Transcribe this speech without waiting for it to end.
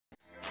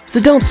So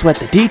don't sweat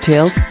the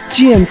details.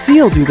 GNC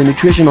will do the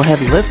nutritional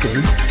heavy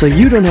lifting, so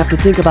you don't have to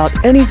think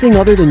about anything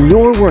other than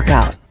your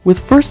workout. With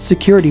First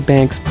Security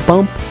Bank's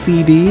Bump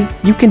CD,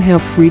 you can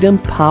have freedom,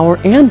 power,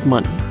 and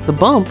money. The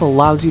Bump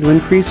allows you to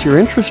increase your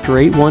interest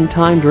rate one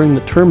time during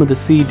the term of the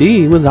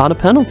CD without a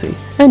penalty.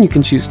 And you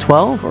can choose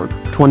 12 or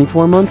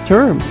 24-month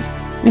terms.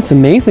 It's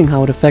amazing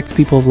how it affects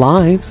people's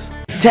lives.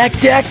 Tech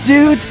Deck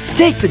dudes,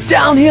 take the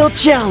downhill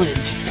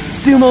challenge!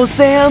 Sumo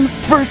Sam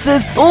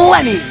versus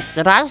Lenny!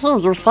 Did I hear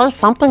you say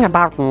something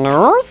about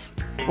news?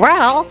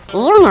 Well,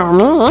 you know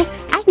me.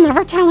 I'd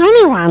never tell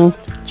anyone.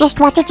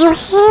 Just what did you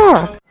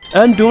hear?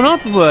 And do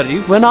not worry,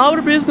 when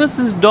our business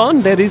is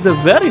done, there is a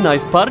very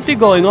nice party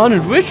going on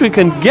in which we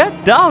can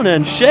get down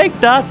and shake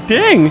that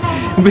thing.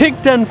 Big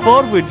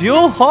 10-4 with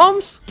you,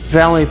 Holmes?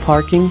 Valet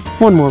parking.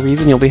 One more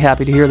reason you'll be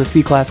happy to hear the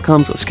C-Class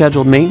comes with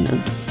scheduled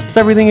maintenance. It's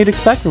everything you'd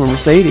expect from a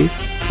Mercedes,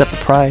 except the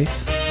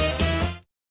price.